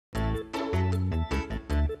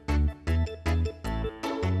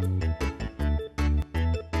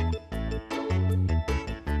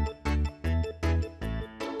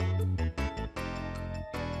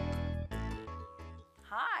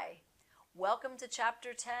Welcome to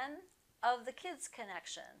Chapter 10 of The Kids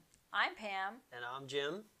Connection. I'm Pam. And I'm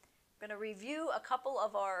Jim. I'm going to review a couple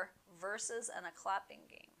of our verses and a clapping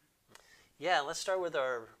game. Yeah, let's start with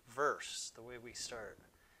our verse, the way we start.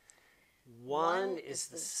 One is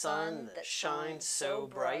the sun that shines so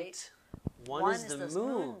bright. One is the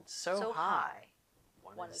moon so high.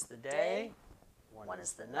 One is the day. One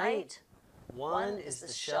is the night. One is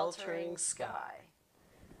the sheltering sky.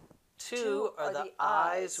 Two are the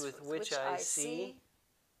eyes with which I see.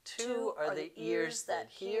 Two are the ears that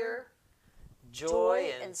hear.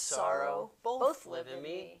 Joy and sorrow both live in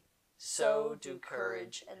me. So do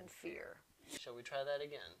courage and fear. Shall we try that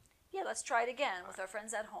again? Yeah, let's try it again with our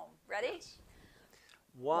friends at home. Ready? Yes.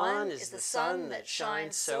 One is the sun that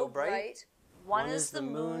shines so bright. One is the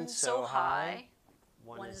moon so high.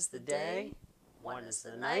 One is the day. One is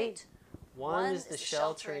the night. One is the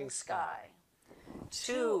sheltering sky.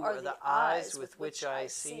 Two are the eyes with which I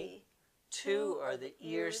see. Two are the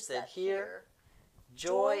ears that hear.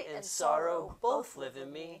 Joy and sorrow both live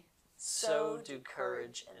in me. So do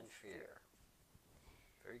courage and fear.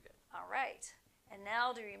 Very good. All right. And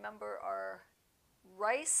now do you remember our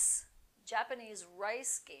Japanese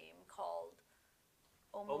rice game called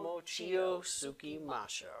Omochio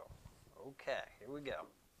Sukimasho. Okay, here we go.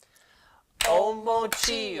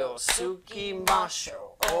 Omochio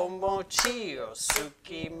Sukimasho. Omochio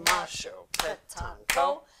Sukimasho.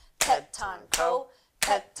 Petanko, petanko,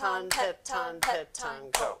 petan, petan,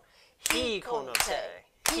 petanko. Hiko no te,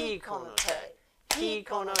 hiko no te,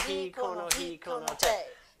 hiko no hiko no hiko no te.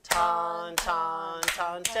 Tan, tan,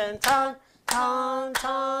 tan, ten, tan, tan,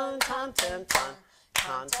 tan, tan, ten, tan,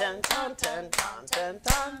 tan, ten, tan, ten, tan, ten,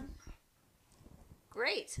 tan.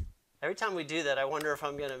 Great. Every time we do that, I wonder if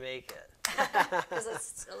I'm going to make it. Because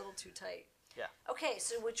it's a little too tight. Yeah. Okay,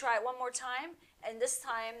 so we try it one more time, and this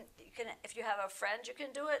time you can, if you have a friend, you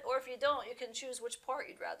can do it, or if you don't, you can choose which part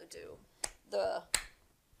you'd rather do.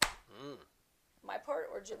 My part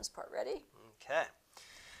or Jim's part. Ready? Okay.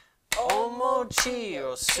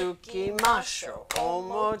 Omochio Sukimasho.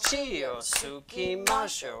 Omochio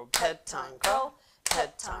Sukimasho. Petanko,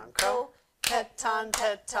 petanko, petan,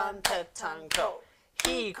 petan, petanko.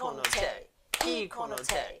 Hiko no te, hiko no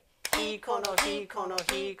te, hiko no hiko no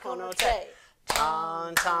hiko no te.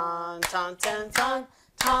 Tan, tan, tan, ten, tan,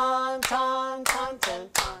 tan, tan, tan, ten,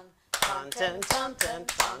 tan, tan, ten, tan, ten,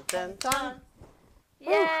 tan, ten, tan.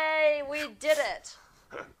 Yay, we did it.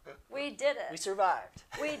 We did it. We survived.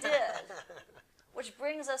 We did. Which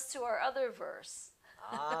brings us to our other verse.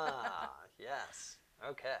 Yes.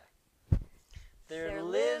 Okay. There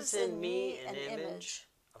lives in me an image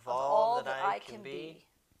of all that I can be.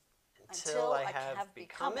 Until I have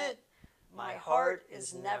become it, my heart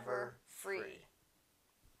is never free.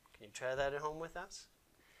 Can you try that at home with us?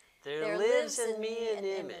 There lives in me an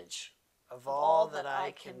image of all that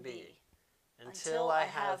I can be. Until I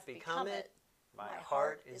have become it, my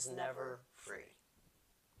heart is never free.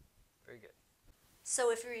 Very good.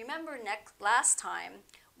 So if you remember last time,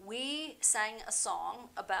 we sang a song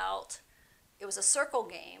about, it was a circle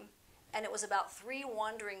game, and it was about 3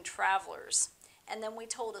 wandering travelers. And then we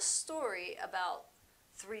told a story about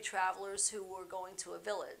 3 travelers who were going to a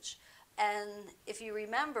village. And if you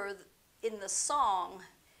remember in the song,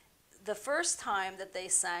 the first time that they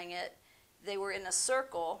sang it, they were in a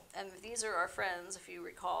circle, and these are our friends, if you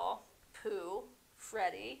recall. Pooh,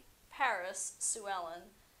 Freddie, Paris, Sue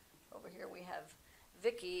Ellen. Over here we have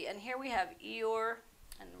Vicky, and here we have Eeyore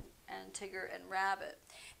and Tigger and Rabbit.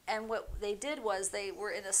 And what they did was they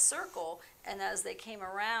were in a circle, and as they came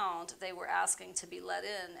around, they were asking to be let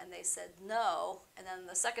in, and they said no, and then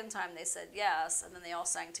the second time they said yes, and then they all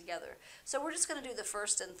sang together. So we're just going to do the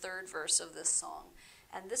first and third verse of this song,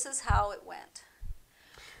 and this is how it went.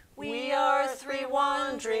 We are 3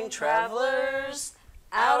 wandering travelers,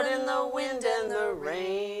 out in the wind and the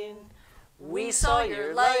rain. We saw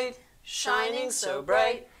your light shining so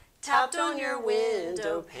bright, tapped on your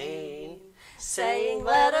window pane, saying,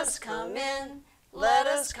 let us come in, let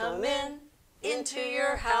us come in, into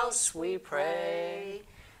your house we pray.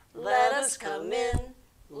 Let us come in,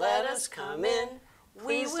 let us come in,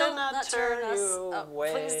 we will not turn you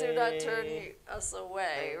away. Please do not turn us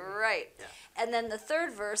away. Right. Yeah. And then the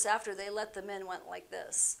third verse, after they let them in, went like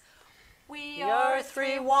this. We are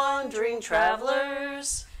 3 wandering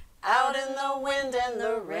travelers, out in the wind and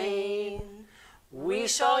the rain. We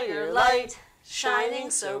saw your light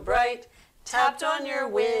shining so bright, tapped on your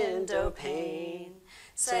window pane,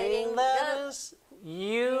 saying, let us,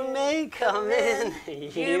 you may come in,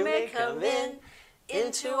 you may come in,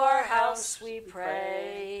 into our house we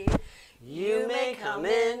pray. You may come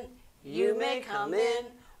in, you may come in,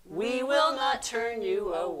 We will not turn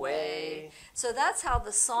you away. So that's how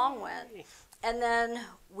the song went. And then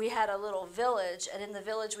we had a little village, and in the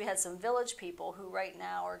village we had some village people who right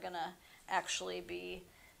now are going to actually be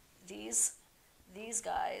these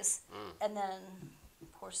guys. And then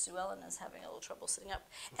poor Sue Ellen is having a little trouble sitting up.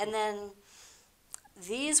 And then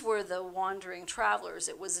these were the wandering travelers.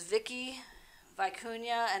 It was Vicky,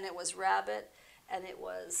 Vicuña, and it was Rabbit, and it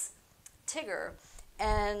was Tigger.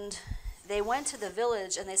 And they went to the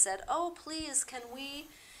village and they said, "Oh, please, can we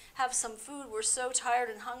have some food? We're so tired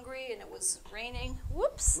and hungry," and it was raining.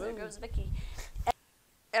 Whoops, there goes Vicky. And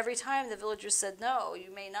every time the villagers said, "No,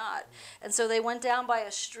 you may not." And so they went down by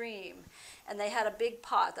a stream, and they had a big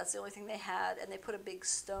pot. That's the only thing they had, and they put a big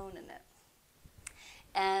stone in it.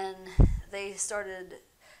 And they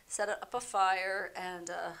set up a fire, and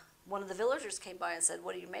one of the villagers came by and said,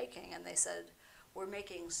 "What are you making?" And they said, "We're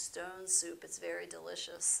making stone soup. It's very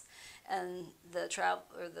delicious." And the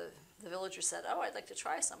villager said, "Oh, I'd like to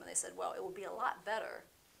try some." And they said, "Well, it would be a lot better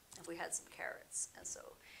if we had some carrots." And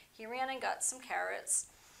so he ran and got some carrots.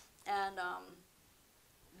 And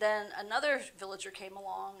then another villager came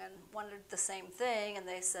along and wanted the same thing. And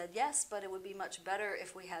they said, "Yes, but it would be much better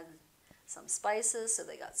if we had some spices." So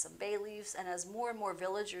they got some bay leaves. And as more and more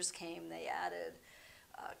villagers came, they added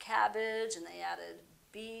cabbage, and they added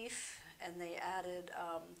beef, and they added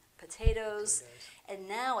potatoes, and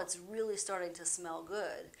now it's really starting to smell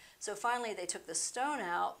good. So finally they took the stone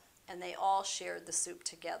out, and they all shared the soup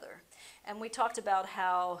together. And we talked about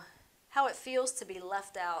how it feels to be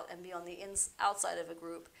left out and be on the outside of a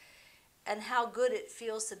group, and how good it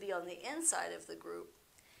feels to be on the inside of the group,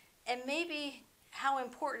 and maybe how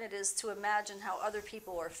important it is to imagine how other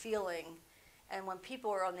people are feeling, and when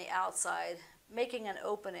people are on the outside, making an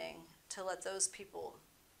opening to let those people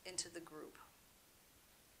into the group.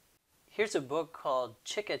 Here's a book called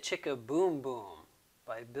Chicka Chicka Boom Boom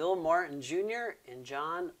by Bill Martin Jr. and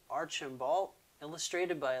John Archambault,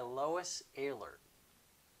 illustrated by Lois Ehlert.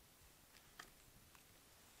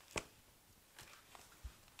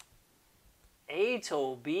 A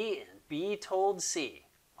told B and B told C,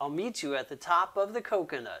 "I'll meet you at the top of the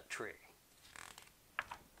coconut tree."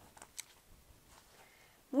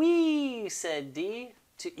 "Wee," said D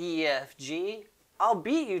to E, F, G, "I'll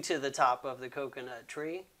beat you to the top of the coconut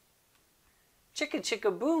tree." "Chicka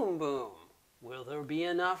chicka boom boom, will there be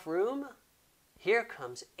enough room? Here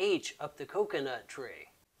comes H up the coconut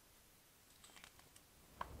tree."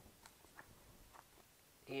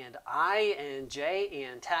 And I and J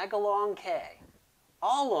and Tagalong K,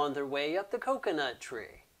 all on their way up the coconut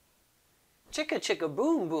tree. "Chicka chicka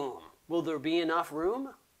boom boom, will there be enough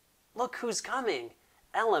room? Look who's coming,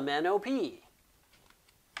 LMNOP.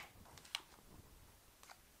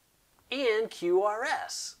 And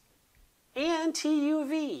QRS. And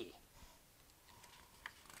TUV.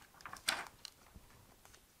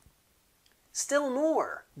 Still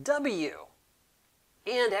more, W.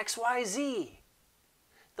 And XYZ.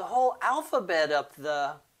 The whole alphabet up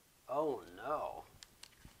the... Oh no.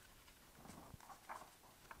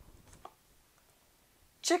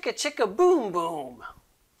 Chicka chicka boom boom.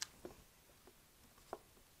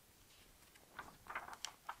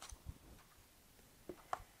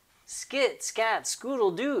 Skit, scat,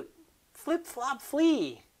 scoodle doot, flip flop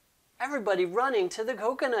flee. Everybody running to the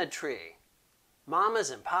coconut tree. Mamas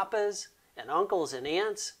and papas and uncles and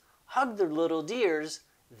aunts hug their little dears,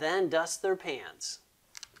 then dust their pants.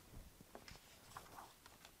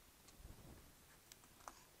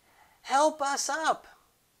 "Help us up,"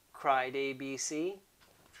 cried ABC.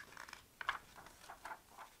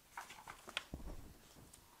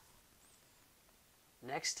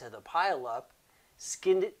 Next to the pileup,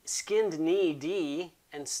 skinned knee D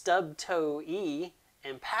and stubbed toe E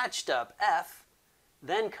and patched up F,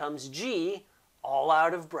 then comes G, all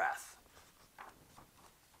out of breath.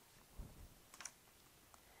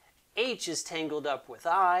 H is tangled up with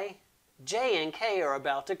I, J and K are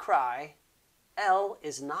about to cry, L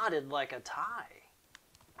is knotted like a tie.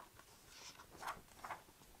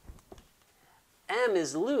 M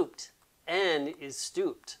is looped, N is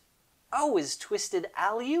stooped, O is twisted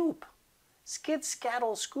alley-oop, skit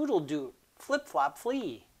scattle scoodle doot, flip flop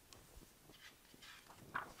flee.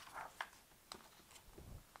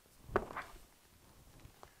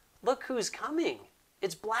 Look who's coming,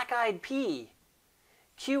 it's black-eyed P,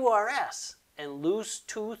 QRS, and loose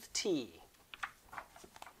tooth T.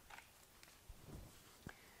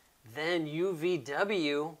 Then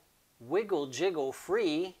UVW, wiggle jiggle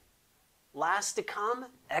free, last to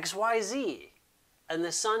come XYZ, and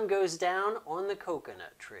the sun goes down on the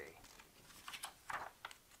coconut tree.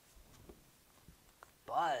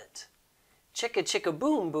 But, chicka chicka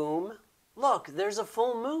boom boom, Look, there's a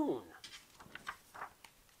full moon.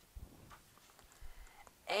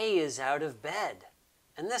 A is out of bed,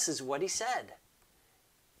 and this is what he said.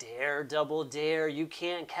 Dare, double dare, you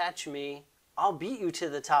can't catch me. I'll beat you to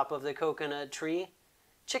the top of the coconut tree.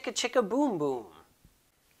 Chicka chicka boom boom.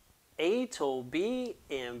 A told B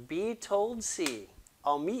and B told C.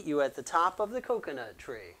 I'll meet you at the top of the coconut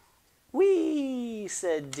tree. Whee,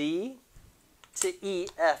 said D to E,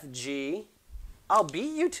 F, G. I'll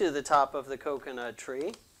beat you to the top of the coconut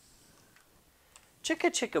tree.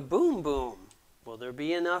 Chicka chicka boom boom. Will there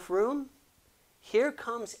be enough room? Here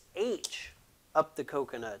comes H up the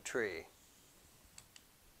coconut tree.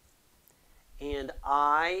 And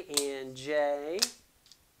I and J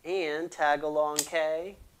and tag along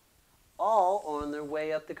K, all on their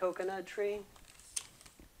way up the coconut tree.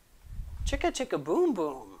 Chicka chicka boom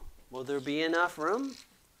boom. Will there be enough room?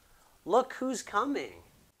 Look who's coming.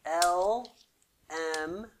 L,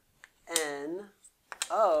 M, N,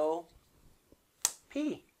 O,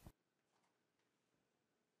 P.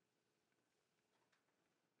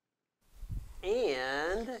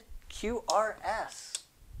 And Q, R, S.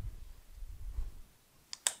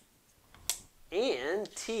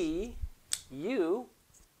 And T, U,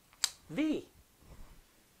 V.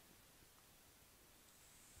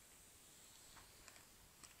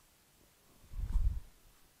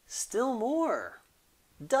 Still more.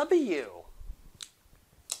 W.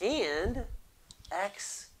 And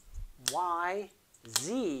X, Y,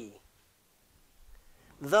 Z.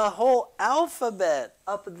 The whole alphabet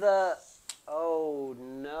up the... Oh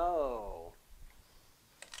no.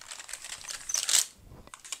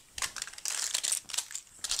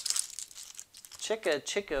 Chicka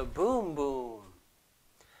chicka boom boom.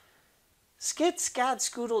 Skit scat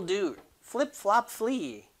scoodle doot. Flip flop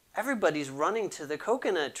flee. Everybody's running to the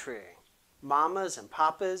coconut tree. Mamas and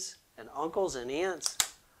papas and uncles and aunts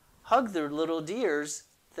hug their little dears,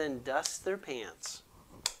 then dust their pants.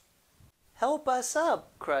 Help us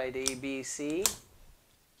up, cried ABC.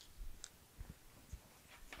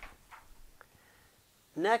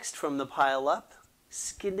 Next from the pile up,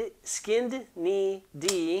 skinned knee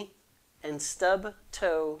D and stub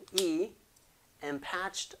toe E and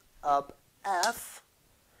patched up F.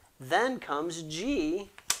 Then comes G,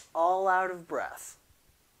 all out of breath.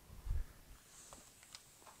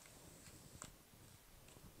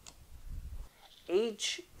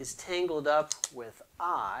 H is tangled up with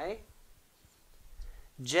I.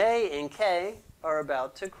 J and K are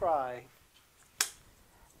about to cry.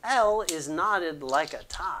 L is knotted like a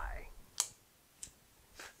tie.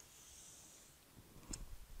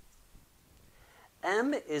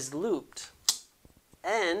 M is looped.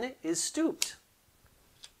 N is stooped.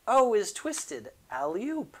 O is twisted,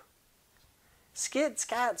 alley-oop. Skit,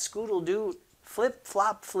 scat, scoodle doot, flip,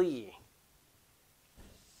 flop, flee.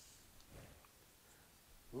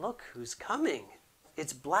 Look who's coming.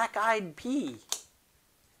 It's black-eyed P.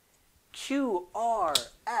 Q, R,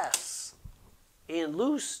 S. And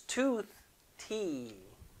loose tooth T.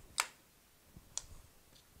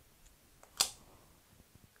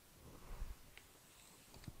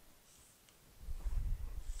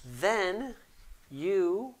 Then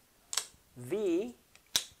U, V,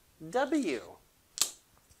 W.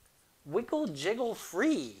 Wiggle jiggle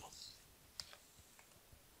free.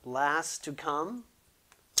 Last to come,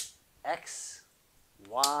 X,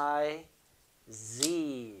 Y,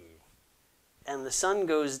 Z. And the sun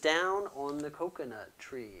goes down on the coconut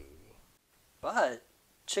tree. But,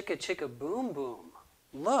 chicka chicka boom boom,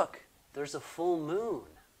 look, there's a full moon.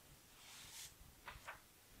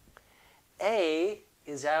 A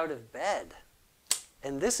is out of bed,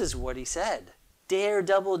 and this is what he said. Dare,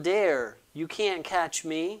 double dare, you can't catch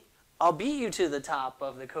me. I'll beat you to the top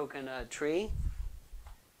of the coconut tree.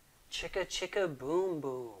 Chicka chicka boom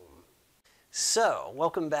boom. So,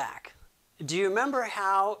 welcome back. Do you remember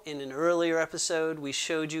how in an earlier episode we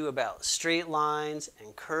showed you about straight lines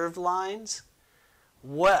and curved lines?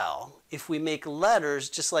 Well, if we make letters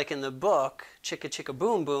just like in the book, Chicka Chicka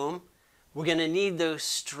Boom Boom, we're going to need those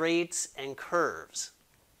straights and curves.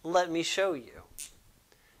 Let me show you.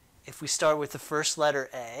 If we start with the first letter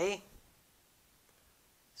A,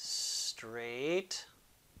 straight,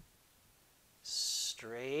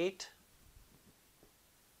 straight,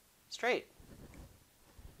 straight.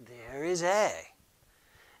 There is A.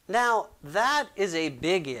 Now, that is a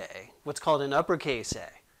big A, what's called an uppercase A.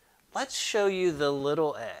 Let's show you the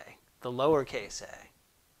little a, the lowercase a.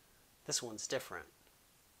 This one's different.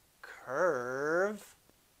 Curve,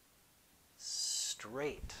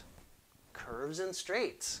 straight. Curves and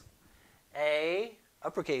straights. A,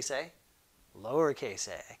 uppercase A, lowercase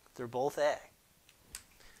a. They're both A.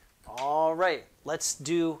 All right, let's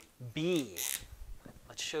do B.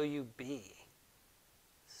 Let's show you B.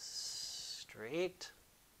 Straight,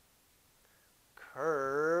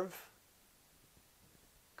 curve,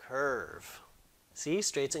 curve. See,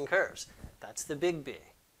 straights and curves. That's the big B.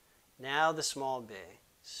 Now the small b.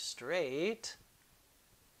 Straight,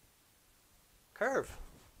 curve.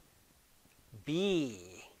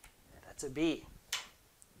 B. That's a B.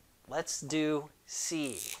 Let's do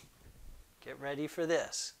C. Get ready for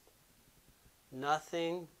this.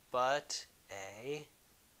 Nothing but a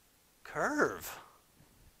curve.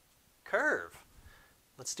 Curve.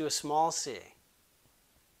 Let's do a small c.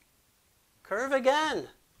 Curve again.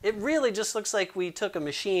 It really just looks like we took a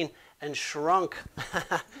machine and shrunk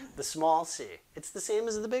the small c. It's the same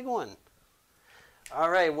as the big one. All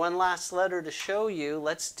right, one last letter to show you.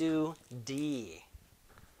 Let's do D.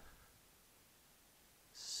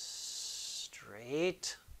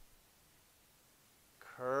 Straight,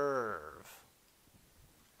 curve.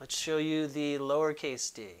 Let's show you the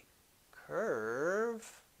lowercase d.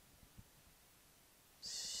 Curve,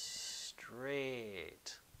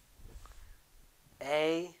 straight.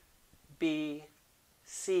 A, B,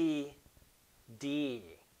 C, D.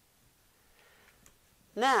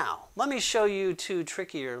 Now, let me show you two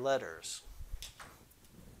trickier letters.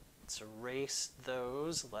 Let's erase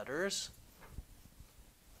those letters.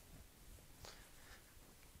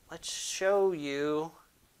 Let's show you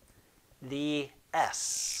the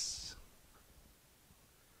S.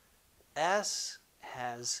 S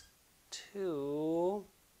has two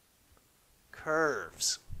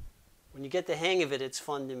curves. When you get the hang of it, it's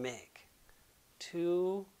fun to make.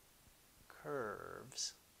 Two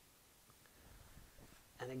curves.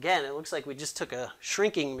 And again, it looks like we just took a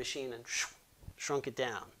shrinking machine and shrunk it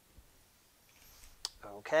down.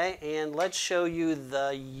 Okay, and let's show you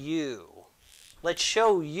the U. Let's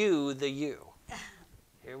show you the U.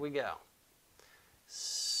 Here we go.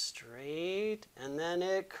 Straight, and then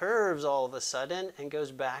it curves all of a sudden and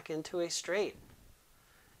goes back into a straight.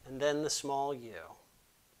 And then the small U.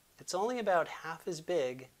 It's only about half as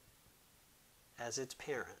big as its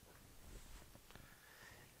parent.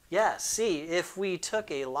 Yeah, see, if we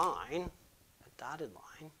took a line, a dotted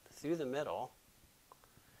line, through the middle,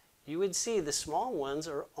 you would see the small ones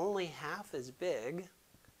are only half as big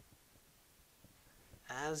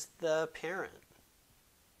as the parent.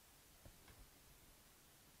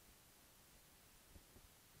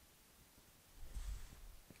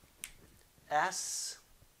 S,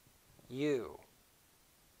 U.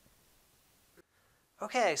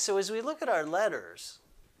 Okay, so as we look at our letters,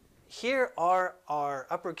 here are our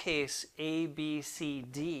uppercase A, B, C,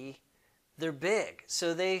 D. They're big,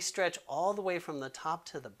 so they stretch all the way from the top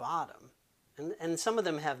to the bottom. And some of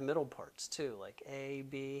them have middle parts too, like A,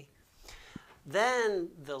 B. Then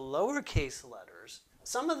the lowercase letters,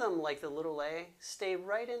 some of them, like the little a, stay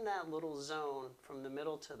right in that little zone from the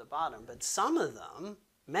middle to the bottom. But some of them,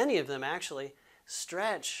 many of them actually,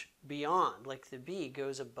 stretch beyond, like the B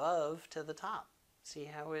goes above to the top. See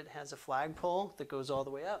how it has a flagpole that goes all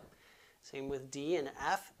the way up? Same with D and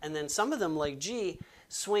F. And then some of them, like G,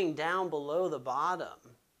 swing down below the bottom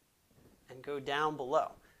and go down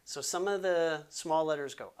below. So some of the small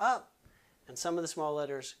letters go up and some of the small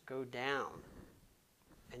letters go down.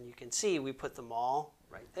 And you can see we put them all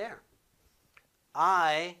right there.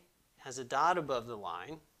 I has a dot above the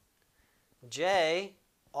line. J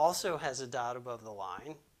also has a dot above the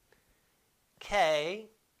line. K,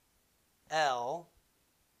 L,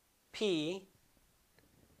 P,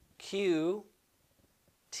 Q,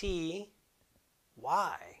 T,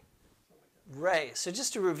 Y. Right, so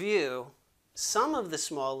just to review, some of the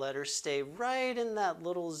small letters stay right in that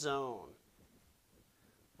little zone,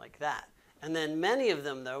 like that. And then many of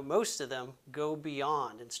them, though, most of them, go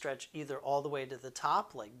beyond and stretch either all the way to the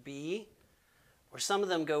top, like B, or some of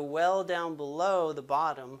them go well down below the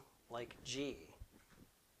bottom, like G.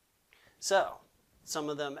 So, some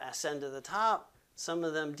of them ascend to the top, some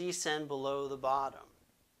of them descend below the bottom.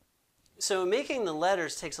 So making the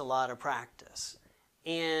letters takes a lot of practice.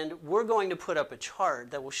 And we're going to put up a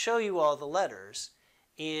chart that will show you all the letters,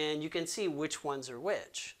 and you can see which ones are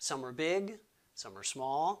which. Some are big, some are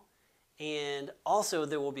small, and also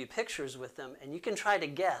there will be pictures with them, and you can try to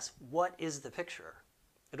guess what is the picture.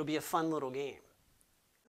 It'll be a fun little game.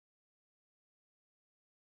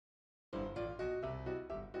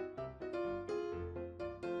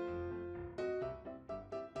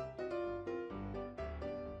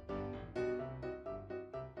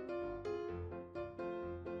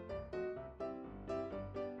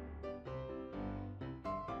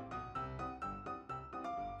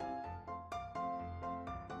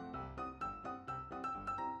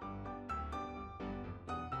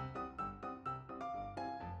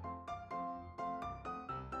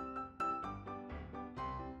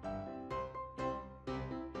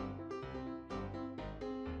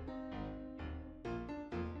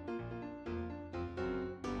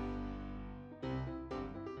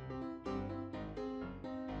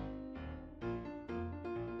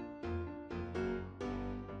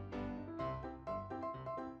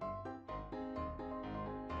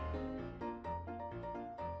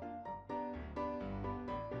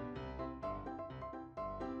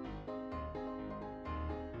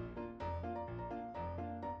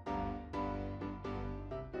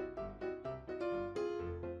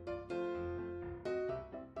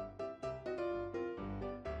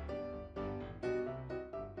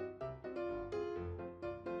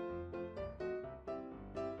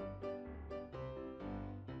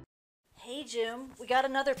 Hey Jim, we got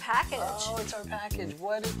another package. Oh, it's our package.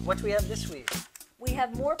 What do we have this week? We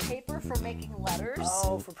have more paper for making letters.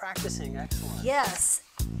 Oh, for practicing. Excellent. Yes,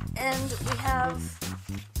 and we have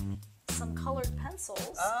some colored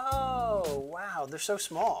pencils. Oh, wow. They're so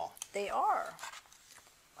small. They are.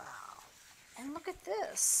 Wow. And look at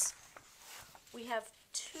this. We have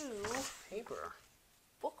 2 Paper.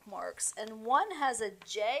 bookmarks, and one has a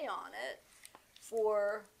J on it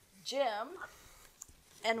for Jim,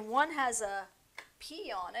 and one has a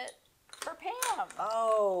P on it for Pam.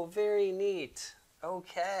 Oh, very neat.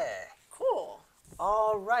 Okay. Cool.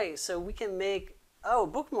 All right. So we can make,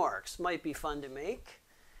 bookmarks might be fun to make.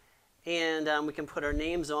 And we can put our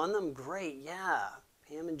names on them. Great. Yeah.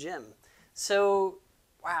 Pam and Jim. So,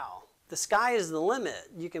 wow. The sky is the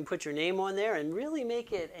limit. You can put your name on there and really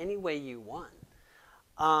make it any way you want.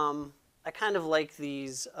 I kind of like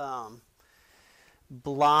these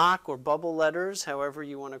block or bubble letters, however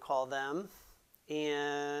you want to call them.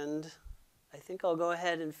 And I think I'll go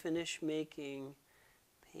ahead and finish making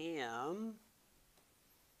Pam.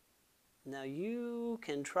 Now you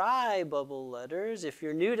can try bubble letters. If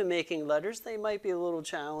you're new to making letters, they might be a little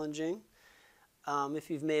challenging. If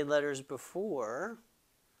you've made letters before,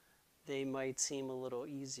 they might seem a little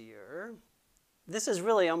easier. This is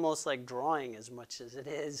really almost like drawing as much as it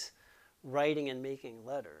is writing and making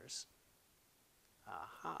letters.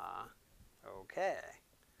 Aha. Okay.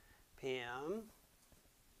 Pam.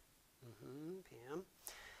 Pam.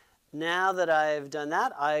 Now that I've done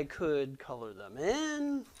that, I could color them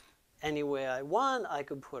in any way I want. I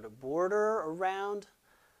could put a border around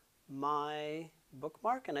my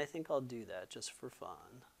bookmark, and I think I'll do that just for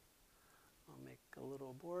fun. I'll make a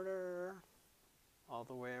little border all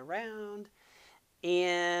the way around.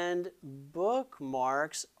 And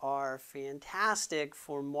bookmarks are fantastic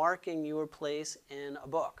for marking your place in a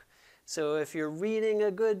book. So if you're reading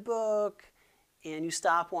a good book and you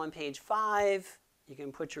stop on page 5, you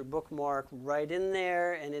can put your bookmark right in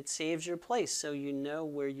there and it saves your place so you know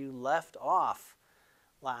where you left off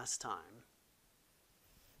last time.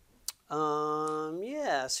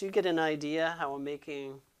 Yeah, so you get an idea how I'm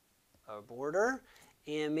making a border.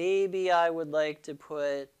 And maybe I would like to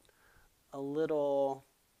put a little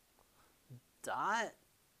dot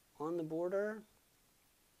on the border.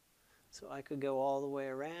 So I could go all the way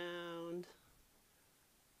around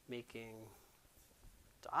making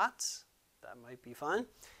dots. That might be fun.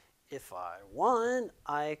 If I want,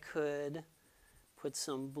 I could put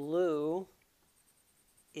some blue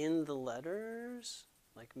in the letters,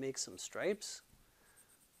 like make some stripes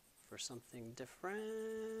for something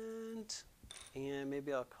different. And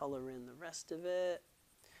maybe I'll color in the rest of it.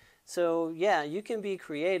 So yeah, you can be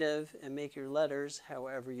creative and make your letters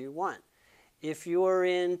however you want. If you're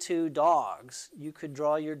into dogs, you could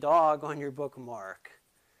draw your dog on your bookmark.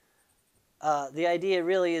 The idea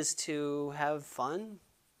really is to have fun.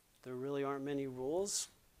 There really aren't many rules.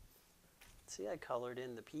 See, I colored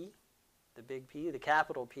in the P, the big P, the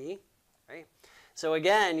capital P, right? So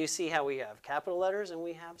again, you see how we have capital letters and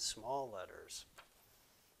we have small letters.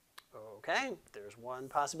 Okay, there's one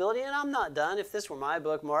possibility, and I'm not done. If this were my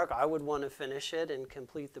bookmark, I would want to finish it and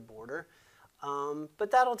complete the border. But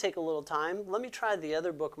that'll take a little time. Let me try the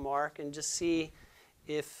other bookmark and just see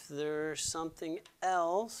if there's something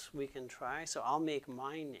else we can try. So I'll make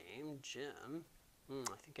my name, Jim.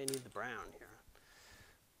 I think I need the brown here.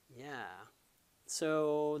 Yeah.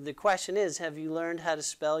 So the question is, have you learned how to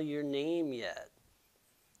spell your name yet?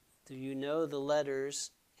 Do you know the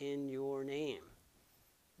letters in your name?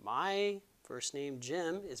 My first name,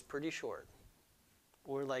 Jim, is pretty short.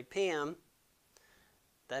 Or like Pam,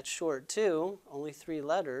 that's short too, only 3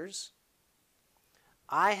 letters.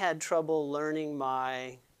 I had trouble learning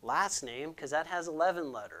my last name because that has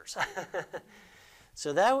 11 letters.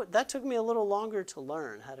 So that took me a little longer to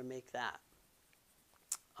learn how to make that.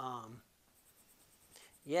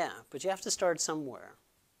 Yeah, but you have to start somewhere.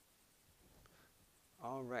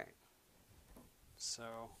 All right.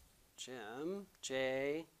 So Jim,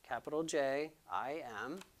 J, capital J, I,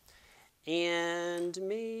 M. And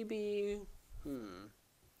maybe,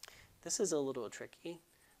 this is a little tricky.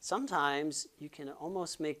 Sometimes you can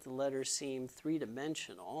almost make the letters seem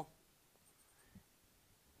 3-dimensional.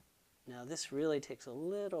 Now this really takes a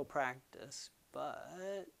little practice,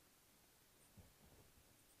 but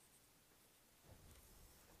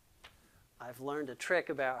I've learned a trick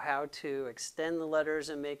about how to extend the letters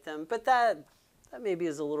and make them, but that maybe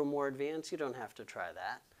is a little more advanced. You don't have to try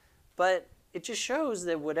that. But it just shows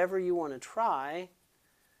that whatever you want to try,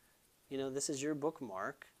 this is your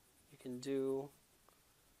bookmark. You can do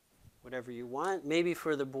whatever you want. Maybe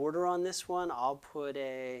for the border on this one, I'll put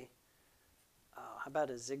how about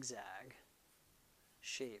a zigzag?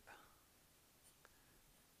 shape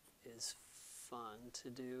is fun to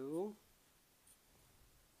do.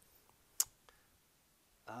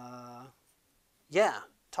 Yeah,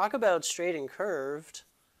 talk about straight and curved.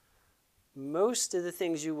 Most of the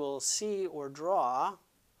things you will see or draw,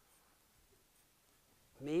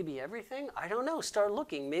 maybe everything, I don't know, start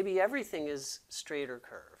looking. Maybe everything is straight or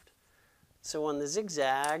curved. So on the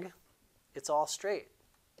zigzag, it's all straight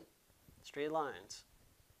lines.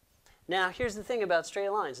 Now, here's the thing about straight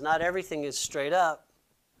lines. Not everything is straight up,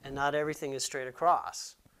 and not everything is straight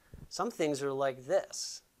across. Some things are like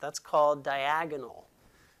this. That's called diagonal.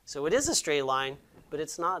 So it is a straight line, but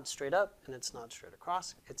it's not straight up, and it's not straight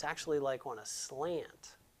across. It's actually like on a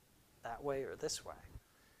slant, that way or this way.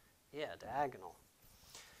 Yeah, diagonal.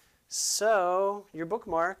 So your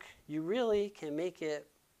bookmark, you really can make it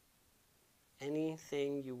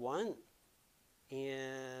anything you want.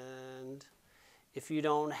 And if you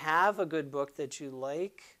don't have a good book that you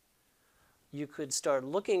like, you could start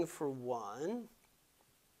looking for one.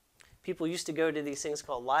 People used to go to these things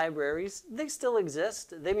called libraries. They still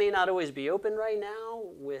exist. They may not always be open right now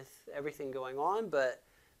with everything going on, but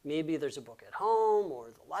maybe there's a book at home or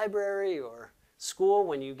the library or school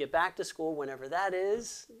when you get back to school, whenever that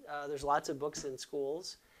is. There's lots of books in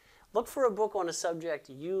schools. Look for a book on a subject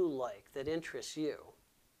you like, that interests you.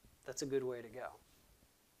 That's a good way to go.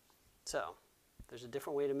 So there's a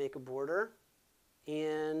different way to make a border,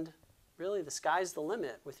 and really the sky's the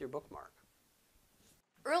limit with your bookmark.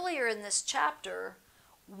 Earlier in this chapter,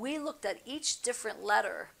 we looked at each different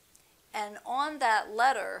letter, and on that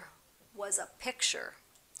letter was a picture.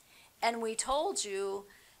 And we told you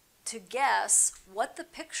to guess what the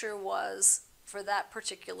picture was for that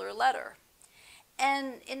particular letter.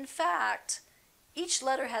 And in fact, each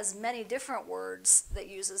letter has many different words that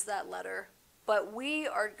uses that letter, but we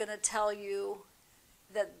are going to tell you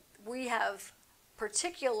that we have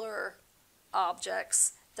particular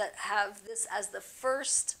objects that have this as the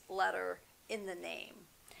first letter in the name.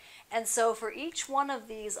 And so for each one of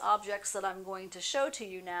these objects that I'm going to show to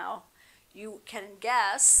you now, you can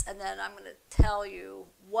guess, and then I'm going to tell you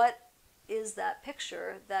what is that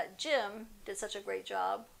picture that Jim did such a great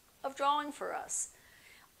job of drawing for us.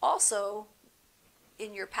 Also,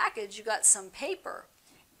 in your package, you got some paper,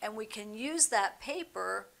 and we can use that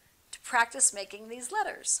paper to practice making these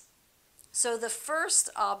letters. So the first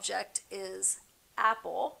object is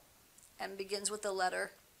apple and begins with the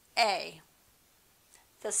letter A.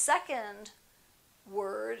 The second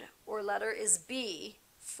word or letter is B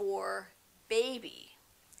for baby.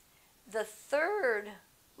 The third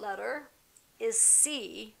letter is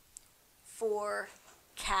C for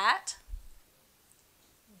cat.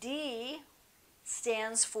 D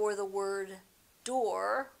stands for the word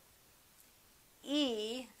door.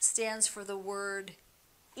 E stands for the word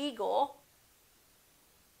eagle.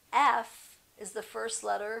 F is the first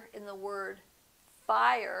letter in the word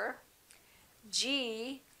fire.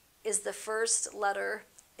 G is the first letter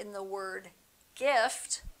in the word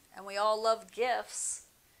gift, and we all love gifts.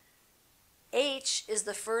 H is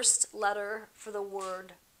the first letter for the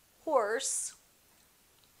word horse.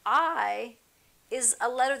 I is a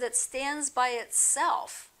letter that stands by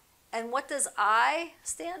itself. And what does I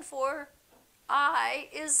stand for? I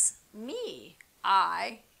is me.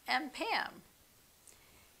 I am Pam.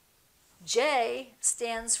 J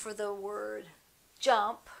stands for the word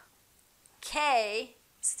jump. K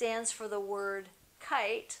stands for the word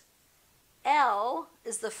kite. L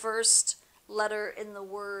is the first letter in the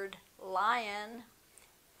word lion.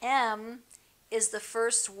 M is the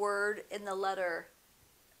first word in the letter,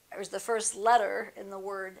 or is the first letter in the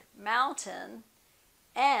word mountain.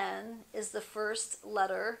 N is the first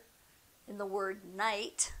letter in the word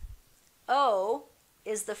night. O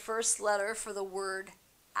is the first letter for the word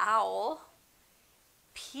owl.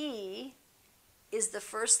 P is the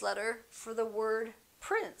first letter for the word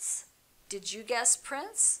prince. Did you guess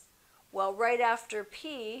prince? Well, right after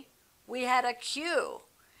P, we had a Q.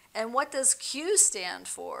 And what does Q stand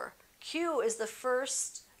for? Q is the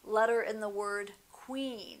first letter in the word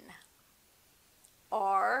queen.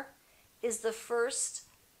 R is the first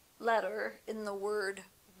letter in the word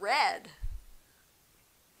red.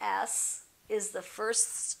 S is the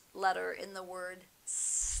first letter in the word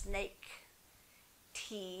snake.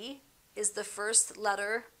 T is the first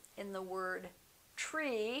letter in the word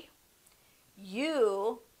tree.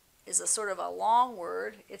 U is a sort of a long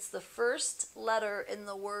word. It's the first letter in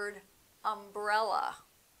the word umbrella,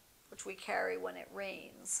 which we carry when it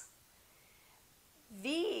rains.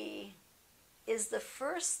 V is the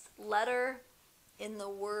first letter in the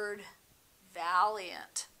word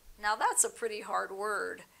valiant. Now that's a pretty hard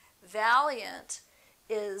word. Valiant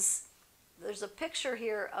is there's a picture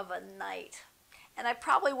here of a knight. And I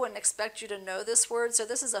probably wouldn't expect you to know this word, so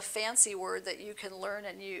this is a fancy word that you can learn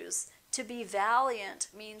and use. To be valiant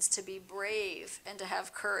means to be brave and to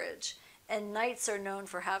have courage. And knights are known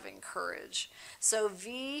for having courage. So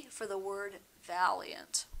V for the word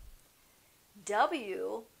valiant.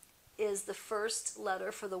 W is the first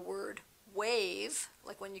letter for the word wave,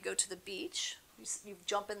 like when you go to the beach, you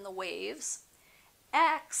jump in the waves.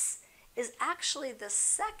 X is actually the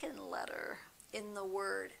second letter in the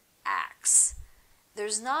word axe.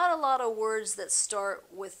 There's not a lot of words that start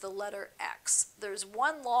with the letter X. There's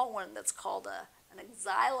one long one that's called an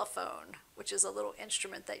xylophone, which is a little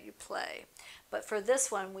instrument that you play. But for this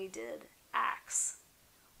one, we did axe.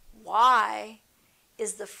 Y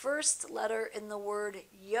is the first letter in the word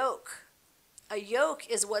yolk. A yolk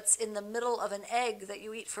is what's in the middle of an egg that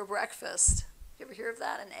you eat for breakfast. You ever hear of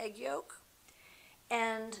that, an egg yolk?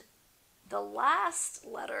 And the last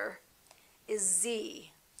letter is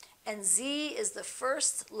Z. And Z is the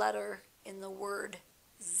first letter in the word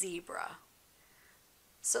zebra.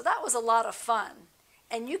 So that was a lot of fun.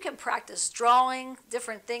 And you can practice drawing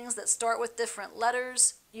different things that start with different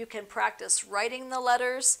letters. You can practice writing the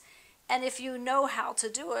letters. And if you know how to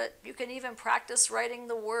do it, you can even practice writing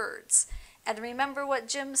the words. And remember what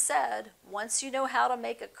Jim said, once you know how to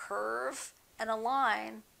make a curve and a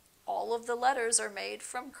line, all of the letters are made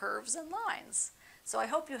from curves and lines. So I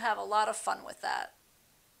hope you have a lot of fun with that.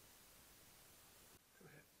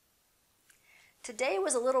 Today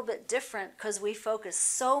was a little bit different because we focused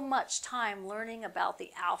so much time learning about the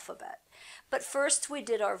alphabet. But first we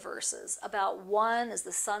did our verses. About 1 is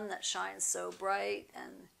the sun that shines so bright,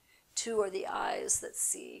 and 2 are the eyes that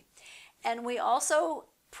see. And we also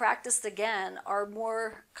practiced again our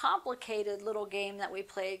more complicated little game that we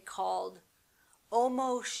played called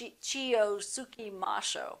Omo Chio Suki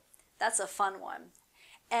Masho. That's a fun one.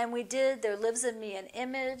 And we did There Lives in Me an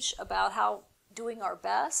Image, about how doing our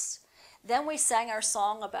best. Then we sang our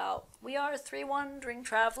song about we are 3 wandering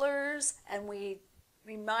travelers, and we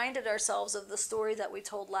reminded ourselves of the story that we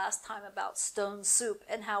told last time about stone soup,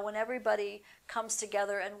 and how when everybody comes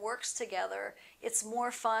together and works together, it's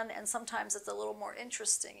more fun, and sometimes it's a little more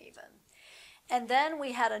interesting even. And then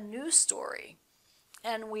we had a new story,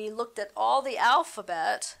 and we looked at all the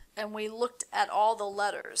alphabet, and we looked at all the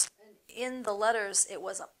letters. And in the letters, it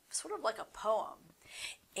was sort of like a poem.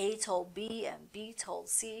 A told B and B told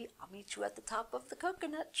C, I'll meet you at the top of the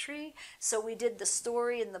coconut tree. So we did the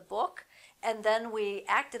story in the book, and then we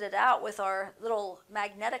acted it out with our little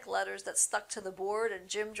magnetic letters that stuck to the board, and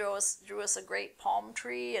Jim drew us a great palm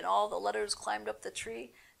tree, and all the letters climbed up the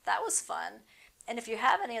tree. That was fun. And if you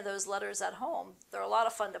have any of those letters at home, they're a lot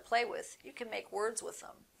of fun to play with. You can make words with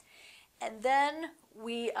them. And then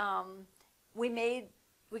we got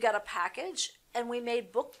a package, and we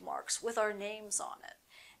made bookmarks with our names on it.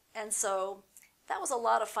 And so that was a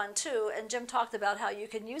lot of fun too. And Jim talked about how you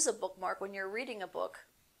can use a bookmark when you're reading a book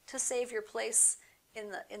to save your place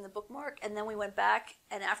in the bookmark. And then we went back,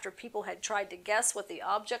 and after people had tried to guess what the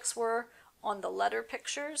objects were on the letter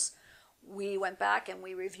pictures, we went back and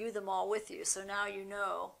we reviewed them all with you. So now you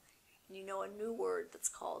know a new word that's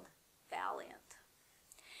called valiant.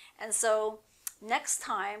 And so next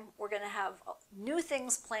time we're going to have new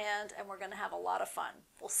things planned, and we're going to have a lot of fun.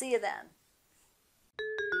 We'll see you then.